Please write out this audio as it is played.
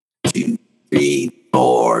3,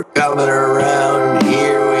 4, coming around,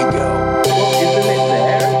 here we go. Isn't it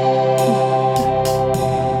there?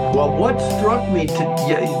 Well, what struck me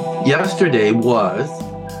yesterday was,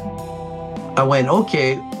 I went,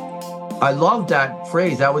 okay, I love that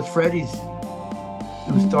phrase. That was Freddie's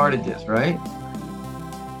who started this, right?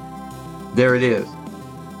 There it is.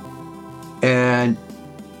 And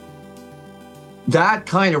that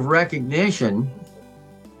kind of recognition,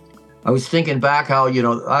 I was thinking back how,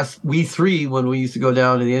 we three, when we used to go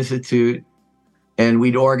down to the Institute and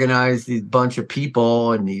we'd organize these bunch of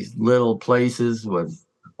people in these little places with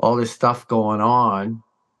all this stuff going on,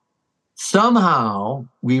 somehow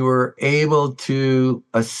we were able to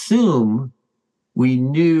assume we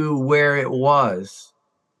knew where it was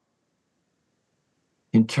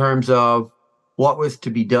in terms of what was to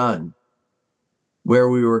be done, where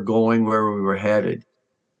we were going, where we were headed.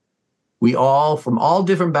 We all, from all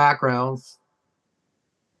different backgrounds,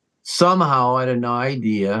 somehow had an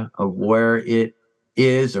idea of where it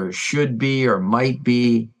is or should be or might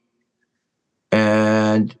be.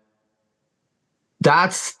 And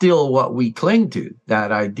that's still what we cling to,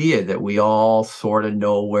 that idea that we all sort of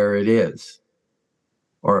know where it is,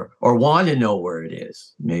 or want to know where it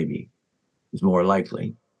is, maybe, is more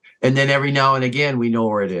likely. And then every now and again, we know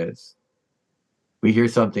where it is. We hear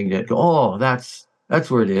something that, oh, that's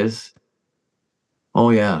where it is. Oh,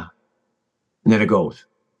 yeah. And then it goes.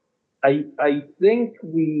 I think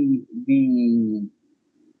we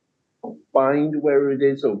find where it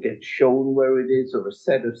is or get shown where it is or a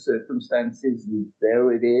set of circumstances,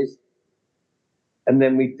 there it is. And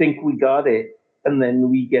then we think we got it. And then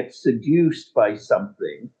we get seduced by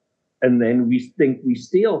something. And then we think we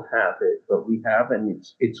still have it, but we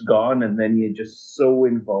haven't. It's gone. And then you're just so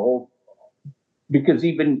involved. Because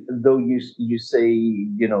even though you say,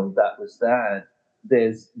 that was that,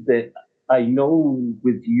 there's that. I know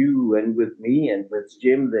with you and with me and with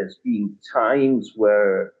Jim, there's been times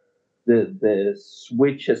where the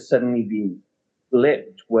switch has suddenly been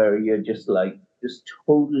flipped, where you're just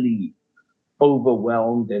totally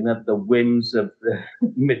overwhelmed and at the whims of the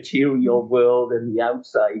material world and the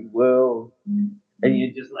outside world. And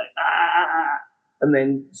you're just like, and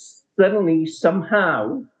then suddenly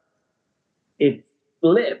somehow it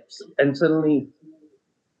flips, and suddenly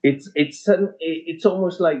it's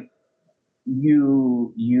almost like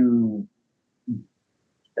you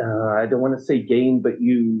I don't want to say gain, but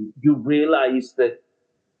you realize that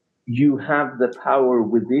you have the power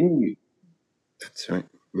within you. That's right.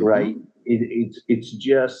 Mm-hmm. Right. It's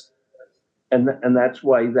just, and that's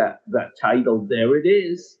why that title, there it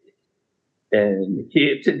is. And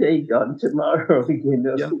here today, gone tomorrow,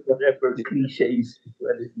 whatever cliches.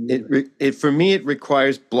 For me, it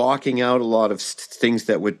requires blocking out a lot of things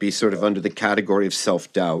that would be sort of under the category of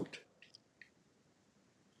self-doubt.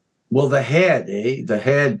 Well, the head, The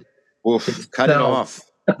head. Oof, cut it off.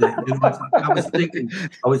 I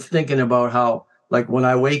was thinking about how, like, when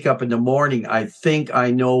I wake up in the morning, I think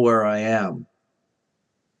I know where I am.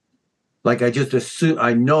 Like, I just assume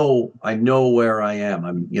I know where I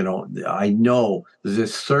am. I know there's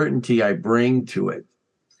this certainty I bring to it.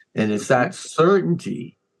 And it's that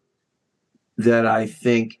certainty that I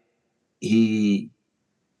think he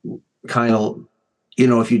kind of,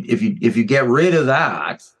 if you get rid of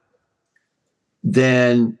that,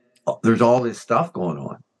 then there's all this stuff going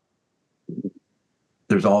on.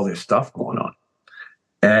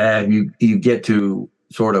 And you get to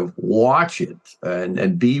sort of watch it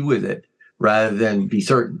and be with it, rather than be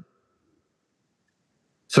certain.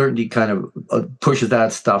 Certainty kind of pushes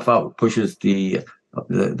that stuff out, pushes the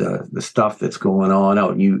stuff that's going on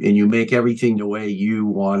out, and you make everything the way you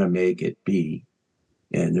want to make it be.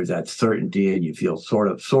 And there's that certainty, and you feel sort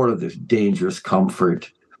of this dangerous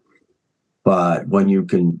comfort. But when you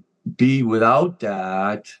can be without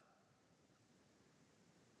that,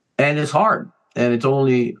 and it's hard, and it's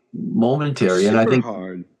only momentary, and I think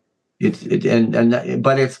hard.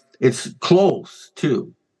 But it's close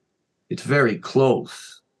too. It's very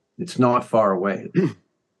close. It's not far away.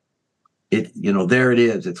 There it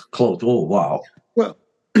is. It's close. Oh, wow. Well,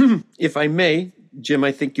 if I may, Jim,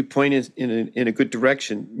 I think you point in a good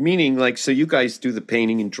direction. Meaning, so you guys do the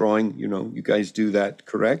painting and drawing. You guys do that,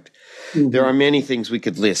 correct? Mm-hmm. There are many things we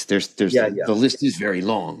could list. The list is very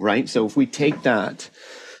long, right? So if we take that,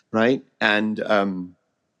 right, and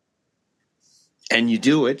you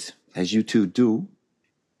do it, as you two do,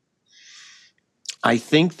 I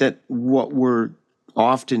think that what we're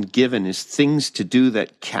often given is things to do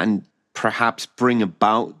that can perhaps bring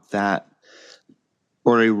about that,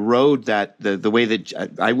 or erode that, the way that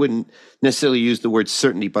I wouldn't necessarily use the word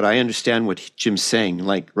certainty, but I understand what Jim's saying.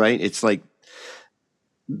 Right? It's like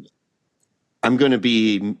I'm going to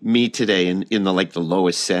be me today in the like the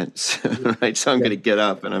lowest sense, right? So I'm going to get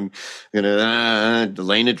up and I'm going to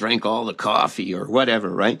Elena drank all the coffee or whatever,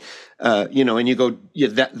 right? And you go,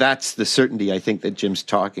 yeah, that's the certainty I think that Jim's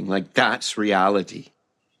talking. Like that's reality.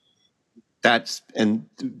 That's a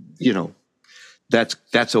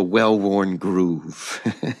well-worn groove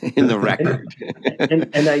in the record.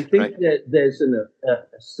 And I think right? that there's a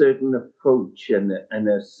certain approach and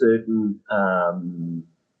a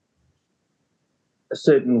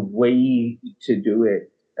certain way to do it.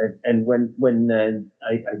 And when I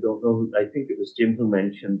don't know, I think it was Jim who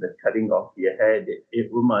mentioned the cutting off your head. It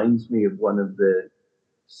reminds me of one of the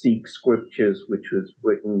Sikh scriptures, which was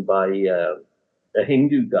written by a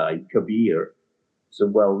Hindu guy, Kabir. It's a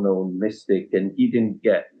well-known mystic, and he didn't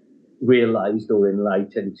get realized or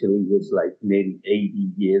enlightened until he was like nearly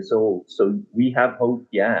 80 years old. So we have hope,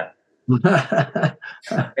 yeah.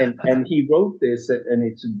 and he wrote this, and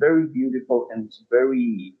it's very beautiful, and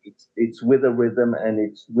it's with a rhythm, and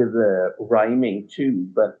it's with a rhyming too.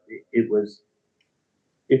 But it was,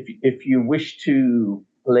 if you wish to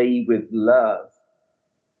play with love,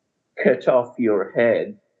 cut off your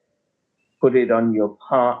head, put it on your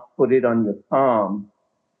palm,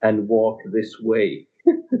 and walk this way.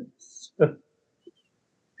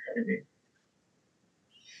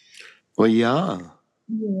 Well, yeah.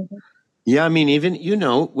 Yeah, I mean, even,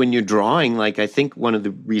 when you're drawing, like I think one of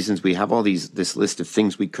the reasons we have this list of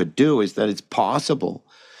things we could do is that it's possible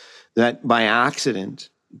that by accident,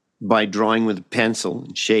 by drawing with a pencil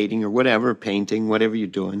and shading or whatever, painting, whatever you're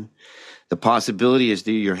doing, the possibility is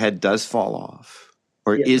that your head does fall off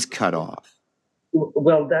or is cut off.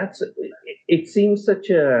 Well, it seems such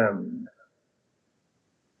a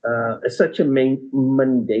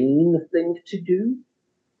mundane thing to do,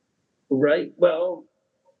 right? Well,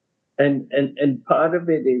 and part of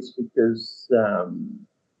it is because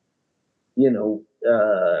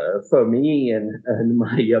for me and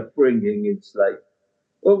my upbringing, it's like,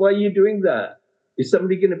 well, why are you doing that? Is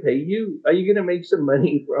somebody going to pay you? Are you going to make some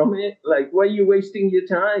money from it? Like, why are you wasting your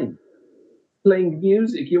time playing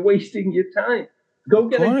music? You're wasting your time. Go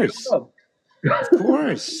get a job. Of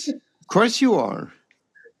course you are.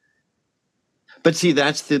 But see,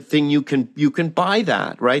 that's the thing. You can buy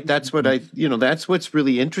that, right? That's what that's what's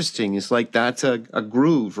really interesting. Is like that's a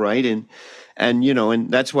groove, right?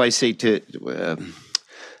 And that's why I say to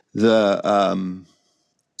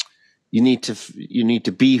you need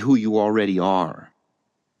to be who you already are.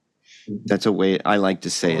 That's a way I like to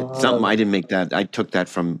say it. Something I didn't make that. I took that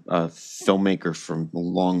from a filmmaker from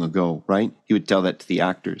long ago, right? He would tell that to the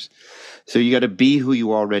actors. So you got to be who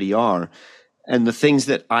you already are. And the things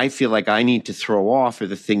that I feel like I need to throw off are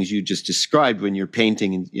the things you just described when you're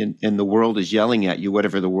painting and the world is yelling at you,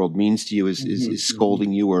 whatever the world means to you is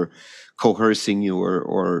scolding you or coercing you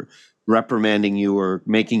or reprimanding you or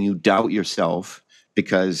making you doubt yourself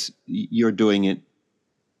because you're doing it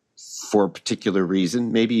for a particular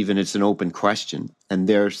reason. Maybe even it's an open question. And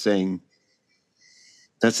they're saying,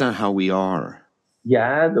 that's not how we are.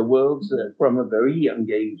 Yeah, the world's from a very young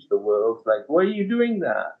age, the world's like, why are you doing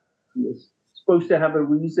that? Yes. Supposed to have a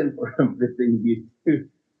reason for everything you do.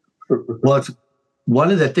 Well, it's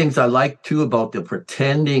one of the things I like too about the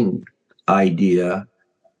pretending idea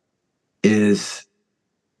is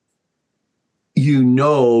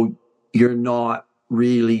you're not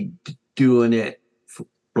really doing it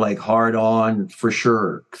like hard on for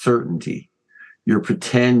sure, certainty. You're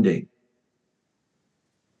pretending.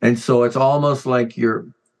 And so it's almost like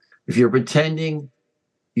if you're pretending,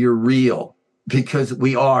 you're real. Because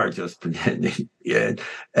we are just pretending, and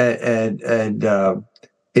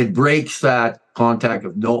it breaks that contact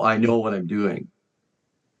of no, I know what I'm doing.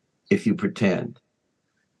 If you pretend,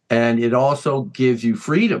 and it also gives you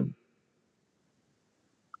freedom,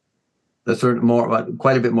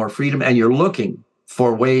 quite a bit more freedom, and you're looking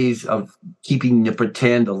for ways of keeping the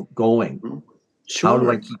pretend going. Sure. How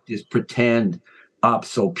do I keep this pretend up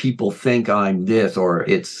so people think I'm this, or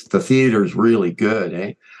the theater's really good,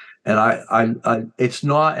 eh? And it's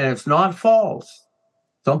not false.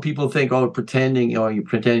 Some people think, pretending, you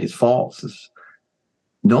pretend it's false.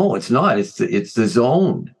 No, it's not. It's the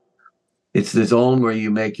zone. It's the zone where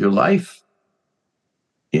you make your life.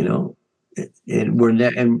 And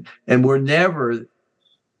we're never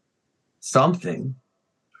something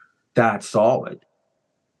that solid.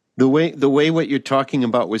 The way what you're talking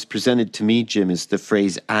about was presented to me, Jim, is the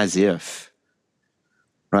phrase "as if,"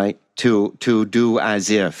 right? To do as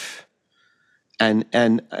if, and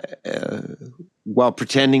while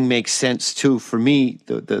pretending makes sense too, for me,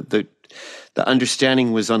 the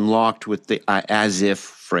understanding was unlocked with the "as if"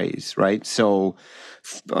 phrase, right? So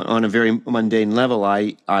on a very mundane level,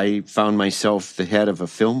 I found myself the head of a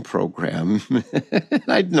film program.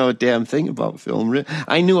 I didn't know a damn thing about film.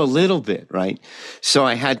 I knew a little bit, right? So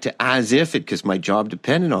I had to as if it, because my job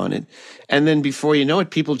depended on it. And then before you know it,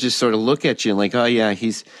 people just sort of look at you and like, oh yeah,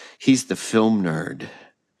 he's the film nerd. I'm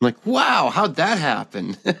like, wow, how'd that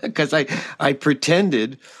happen? Because I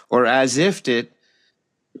pretended or as if it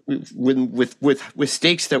with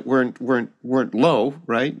stakes that weren't low,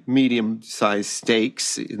 right? Medium sized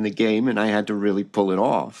stakes in the game, and I had to really pull it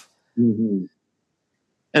off. Mm-hmm.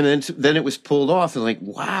 And then it was pulled off, and like,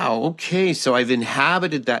 wow, okay, so I've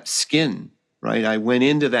inhabited that skin, right? I went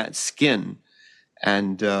into that skin,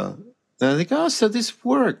 and I think, oh, so this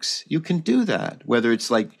works. You can do that. Whether it's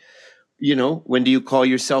like, when do you call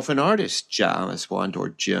yourself an artist, Jamaswant or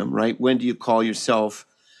Jim, right? When do you call yourself,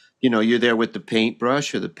 you're there with the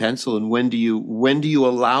paintbrush or the pencil, and when do you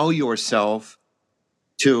allow yourself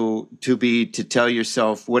to tell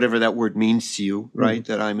yourself whatever that word means to you, right?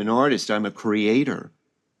 Mm-hmm. That I'm an artist, I'm a creator,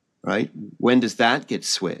 right? When does that get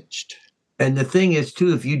switched? And the thing is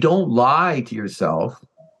too, if you don't lie to yourself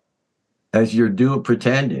as you're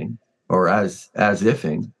pretending or as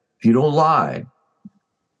ifing, if you don't lie,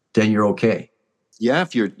 then you're okay. Yeah,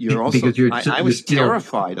 if you're also, because I was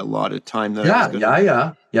terrified a lot of time that I was going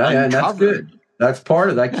to and that's good. That's part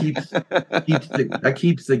of that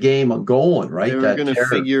keeps the game going, right? They were going to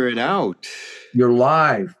figure it out. You're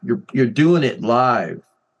live. You're doing it live.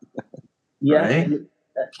 Yeah, right?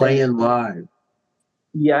 Playing live.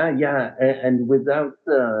 Yeah, and without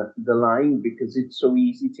the lying, because it's so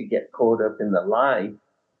easy to get caught up in the lie.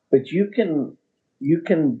 But you can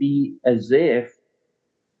be as if.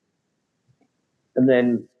 And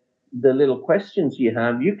then the little questions you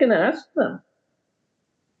have, you can ask them.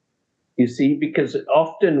 You see, because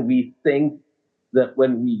often we think that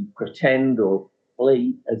when we pretend or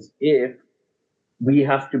play as if, we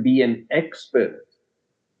have to be an expert.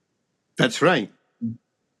 That's right.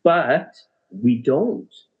 But we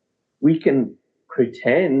don't. We can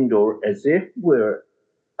pretend or as if we're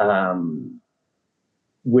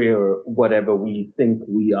whatever we think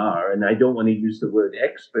we are. And I don't want to use the word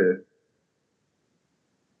expert.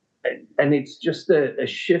 And it's just a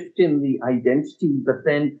shift in the identity, but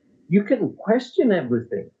then you can question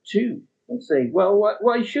everything too and say, well,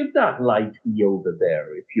 why should that light be over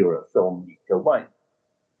there if you're a filmmaker? Why?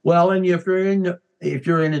 Well, and if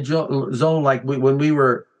you're in a zone like when we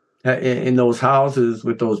were in those houses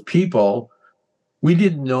with those people, we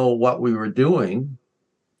didn't know what we were doing,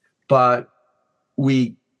 but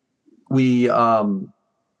we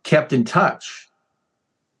kept in touch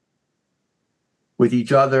with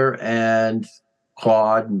each other and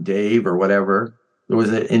Claude and Dave or whatever. There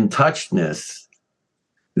was an in touchness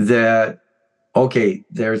that, okay,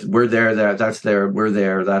 we're there, that's there, we're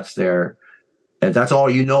there, that's there. And that's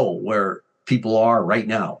all where people are right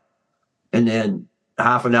now. And then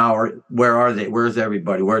half an hour, where are they? Where's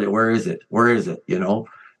everybody? Where is it? Where is it?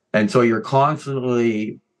 And so you're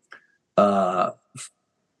constantly finding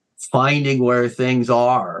where things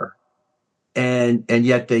are. And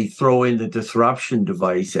yet they throw in the disruption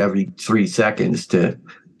device every 3 seconds to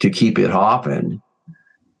keep it hopping.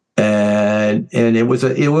 And it was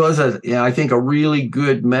I think a really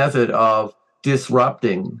good method of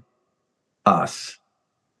disrupting us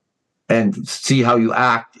and see how you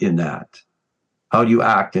act in that. How do you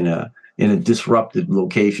act in a disrupted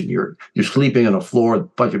location? You're sleeping on a floor with a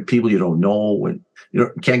bunch of people you don't know, and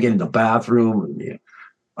you can't get in the bathroom, and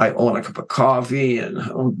I want a cup of coffee, and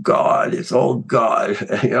oh God,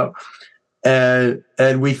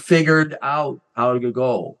 and we figured out how to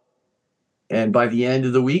go. And by the end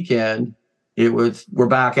of the weekend, we're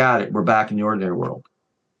back at it. We're back in the ordinary world.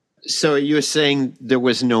 So you were saying there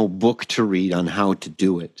was no book to read on how to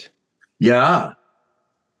do it. Yeah.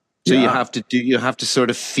 So you have to sort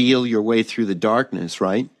of feel your way through the darkness,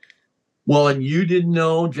 right? Well, and you didn't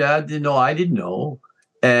know, Jad didn't know, I didn't know,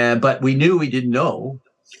 but we knew we didn't know.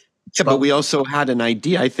 Yeah, but we also had an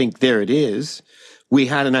idea. I think there it is. We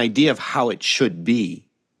had an idea of how it should be.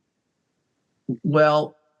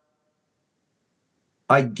 Well,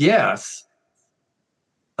 I guess.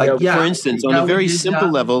 For instance, on a very simple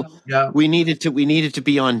level, we needed to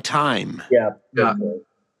be on time. Yeah.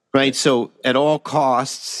 Right. So at all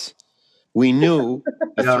costs, we knew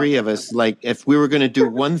the three of us, like if we were going to do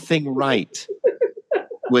one thing right,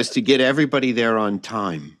 was to get everybody there on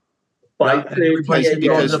time. Everybody should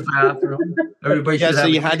go to the bathroom. So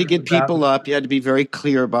you had to get people up. You had to be very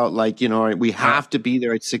clear about, we have to be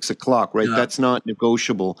there at 6 o'clock, right? Yeah. That's not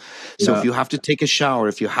negotiable. So if you have to take a shower,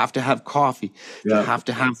 if you have to have coffee, if you have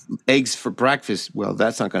to have eggs for breakfast, well,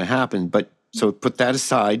 that's not going to happen. But So put that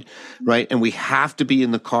aside, right? And we have to be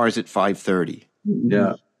in the cars at 5:30.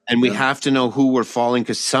 Yeah. And we have to know who we're following,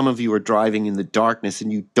 because some of you are driving in the darkness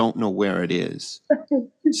and you don't know where it is.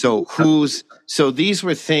 So these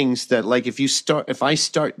were things that, like, if I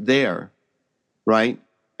start there, right?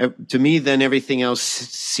 To me, then everything else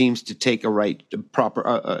seems to take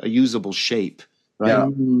a usable shape, right? Yeah.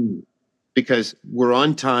 Because we're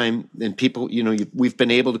on time and people, we've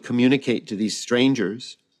been able to communicate to these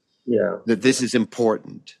strangers that this is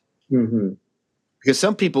important. Mm-hmm. Because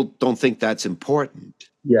some people don't think that's important.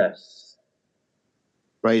 Yes.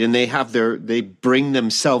 Right. And they bring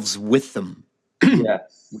themselves with them.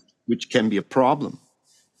 Yes. Which can be a problem.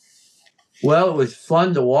 Well, it was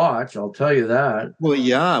fun to watch. I'll tell you that. Well,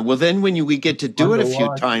 yeah. Well, then when we get to do it a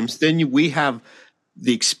few times, then we have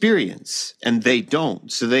the experience and they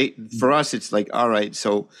don't. So for us, it's like, all right,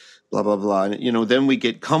 so blah, blah, blah. And, then we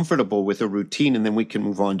get comfortable with a routine and then we can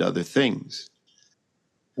move on to other things.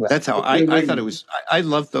 Well, that's how I thought it was. I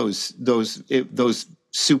love those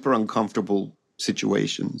super uncomfortable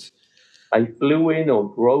situations. I flew in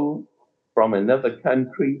or drove from another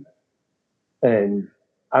country, and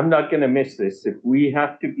I'm not going to miss this. If we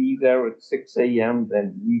have to be there at 6 a.m.,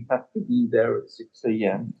 then we have to be there at 6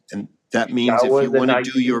 a.m. And that means if you want to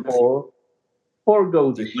do your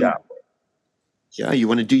forego the shower. Yeah, you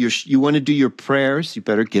want to do your prayers, you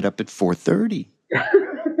better get up at 4:30.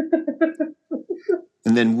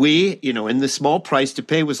 And then and the small price to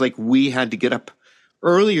pay was like we had to get up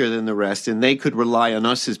earlier than the rest, and they could rely on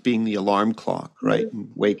us as being the alarm clock, right?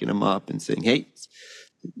 And waking them up and saying, hey.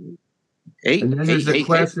 And then there's the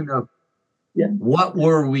question of what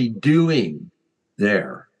were we doing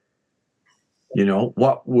there?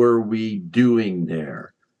 What were we doing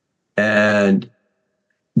there? And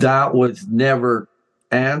that was never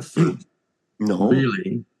answered. No.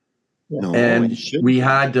 Really. No. And we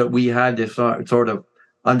had to sort of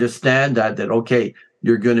understand that okay,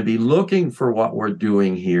 you're going to be looking for what we're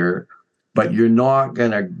doing here, but you're not going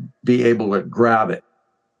to be able to grab it.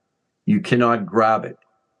 You cannot grab it.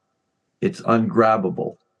 It's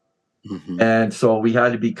ungrabbable. Mm-hmm. And so we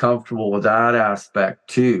had to be comfortable with that aspect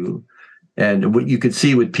too. And what you could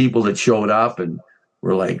see with people that showed up and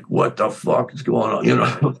were like, what the fuck is going on?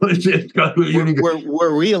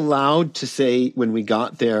 Were we allowed to say when we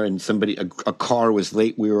got there and a car was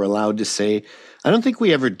late, we were allowed to say, I don't think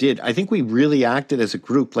we ever did. I think we really acted as a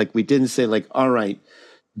group. Like we didn't say like, all right,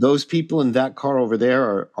 those people in that car over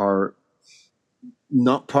there are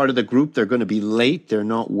not part of the group. They're going to be late. They're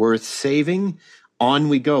not worth saving. On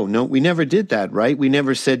we go. No, we never did that, right? We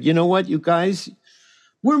never said, you know what, you guys,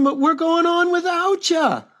 we're going on without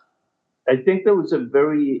you. I think there was a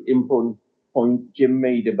very important point Jim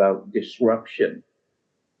made about disruption,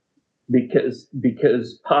 because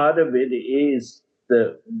part of it is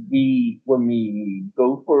that when we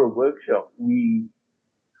go for a workshop,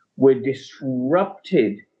 we're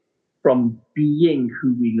disrupted from being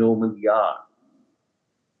who we normally are.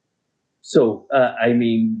 So,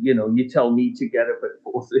 you tell me to get up at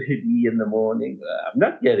 4:30 in the morning. I'm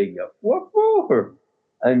not getting up. What for?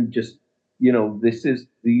 I'm just, I'm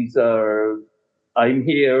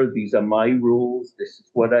here. These are my rules. This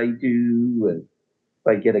is what I do. And if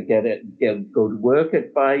I go to work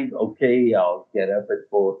at 5, okay, I'll get up at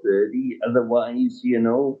 4:30. Otherwise,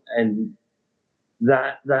 and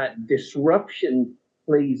that disruption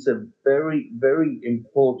plays a very, very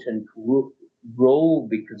important role,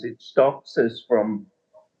 because it stops us from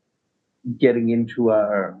getting into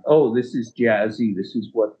this is jazzy, this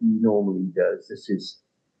is what he normally does, this is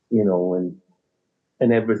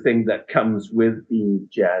and everything that comes with being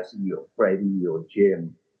Jazzy or Freddie or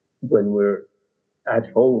Jim when we're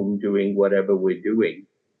at home doing whatever we're doing,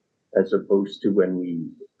 as opposed to when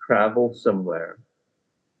we travel somewhere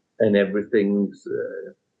and everything's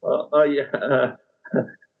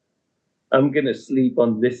I'm going to sleep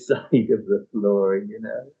on this side of the floor,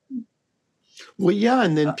 Well, yeah,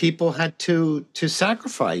 and then people had to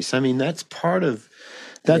sacrifice. I mean, that's part of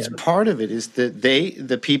it, is that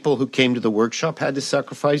the people who came to the workshop had to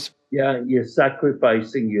sacrifice. Yeah, you're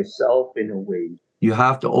sacrificing yourself in a way. You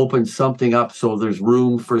have to open something up so there's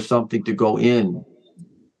room for something to go in.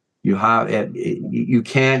 You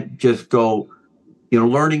can't just go,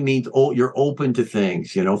 learning means you're open to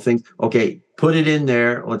things, things, okay, put it in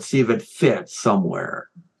there, let's see if it fits somewhere,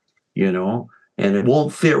 and it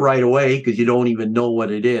won't fit right away because you don't even know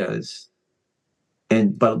what it is.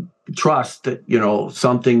 But trust that,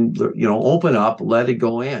 something, open up, let it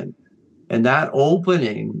go in. And that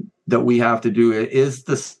opening that we have to do is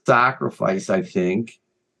the sacrifice, I think,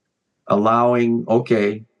 allowing,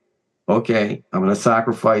 okay, I'm going to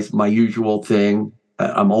sacrifice my usual thing.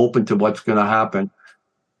 I'm open to what's going to happen.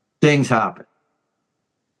 Things happen.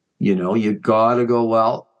 You know, you got to go,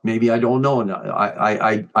 well, maybe I don't know enough.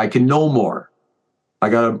 I can know more. I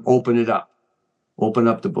got to open it up. Open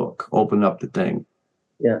up the book. Open up the thing.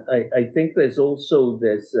 Yeah, I think there's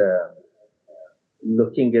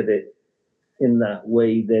looking at it in that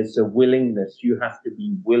way, there's a willingness. You have to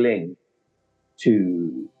be willing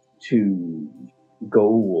to go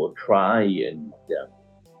or try, and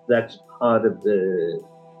that's part of the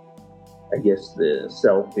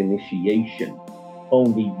self-initiation.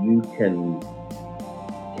 Only you can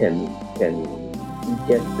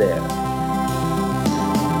get there.